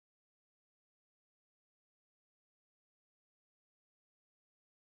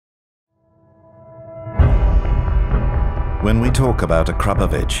When we talk about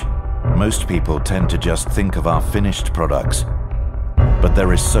Akrapovic, most people tend to just think of our finished products. But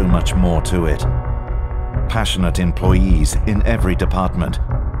there is so much more to it. Passionate employees in every department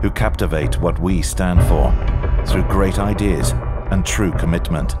who captivate what we stand for through great ideas and true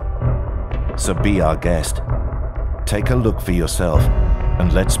commitment. So be our guest. Take a look for yourself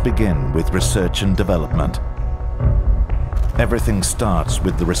and let's begin with research and development. Everything starts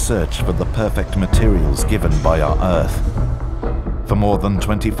with the research for the perfect materials given by our Earth. For more than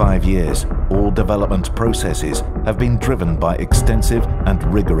 25 years, all development processes have been driven by extensive and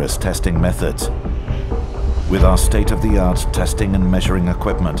rigorous testing methods. With our state-of-the-art testing and measuring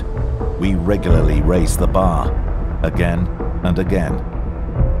equipment, we regularly raise the bar, again and again.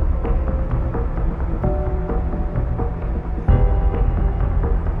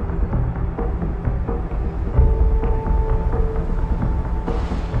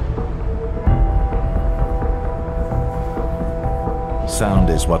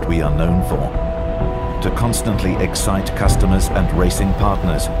 Sound is what we are known for. To constantly excite customers and racing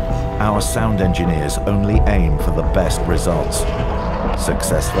partners, our sound engineers only aim for the best results.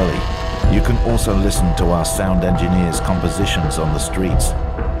 Successfully, you can also listen to our sound engineers' compositions on the streets,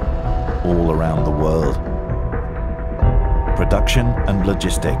 all around the world. Production and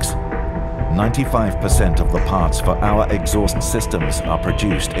logistics. 95% of the parts for our exhaust systems are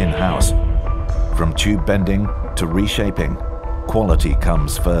produced in-house. From tube bending to reshaping, quality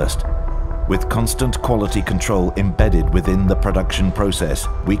comes first. With constant quality control embedded within the production process,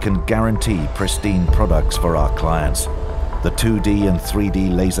 we can guarantee pristine products for our clients. The 2D and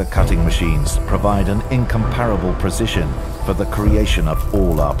 3D laser cutting machines provide an incomparable precision for the creation of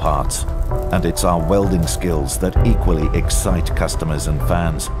all our parts. And it's our welding skills that equally excite customers and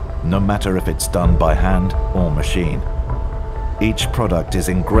fans, no matter if it's done by hand or machine. Each product is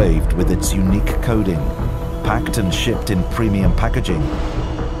engraved with its unique coding, packed and shipped in premium packaging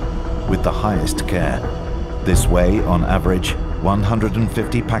with the highest care. This way, on average,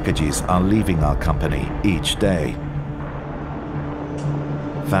 150 packages are leaving our company each day.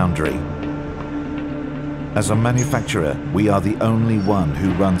 Foundry. As a manufacturer, we are the only one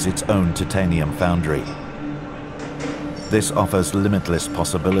who runs its own titanium foundry. This offers limitless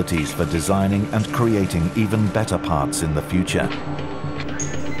possibilities for designing and creating even better parts in the future.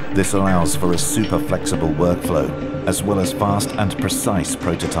 This allows for a super flexible workflow, as well as fast and precise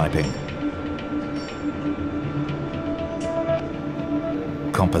prototyping.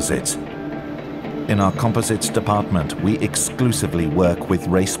 Composites. In our composites department, we exclusively work with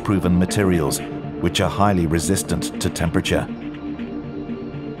race-proven materials, which are highly resistant to temperature.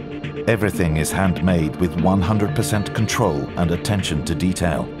 Everything is handmade with 100% control and attention to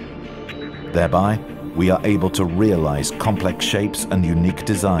detail. Thereby, we are able to realize complex shapes and unique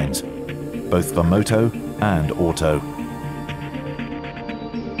designs, both for moto and auto.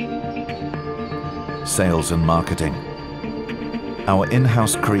 Sales and marketing. Our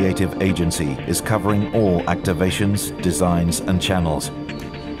in-house creative agency is covering all activations, designs and channels.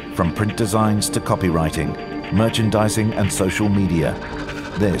 From print designs to copywriting, merchandising and social media,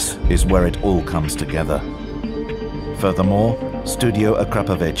 this is where it all comes together. Furthermore, Studio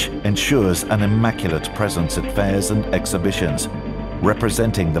Akrapovic ensures an immaculate presence at fairs and exhibitions,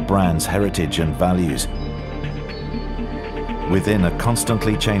 representing the brand's heritage and values. Within a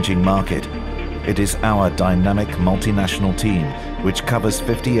constantly changing market, it is our dynamic multinational team which covers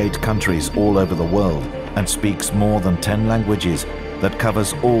 58 countries all over the world and speaks more than 10 languages that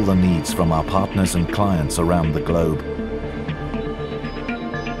covers all the needs from our partners and clients around the globe.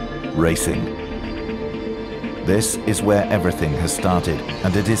 Racing. This is where everything has started,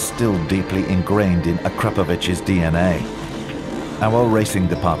 and it is still deeply ingrained in Akrapovic's DNA. Our racing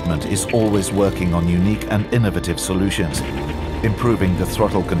department is always working on unique and innovative solutions, improving the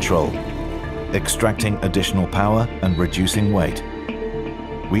throttle control, extracting additional power and reducing weight.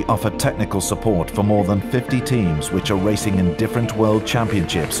 We offer technical support for more than 50 teams which are racing in different world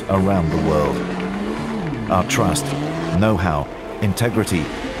championships around the world. Our trust, know-how, integrity,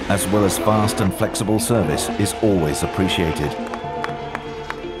 as well as fast and flexible service is always appreciated.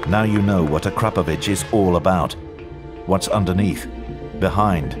 Now you know what Akrapovic is all about. What's underneath,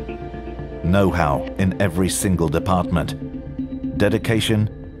 behind. Know-how in every single department.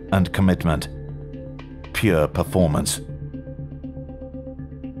 Dedication and commitment. Pure performance.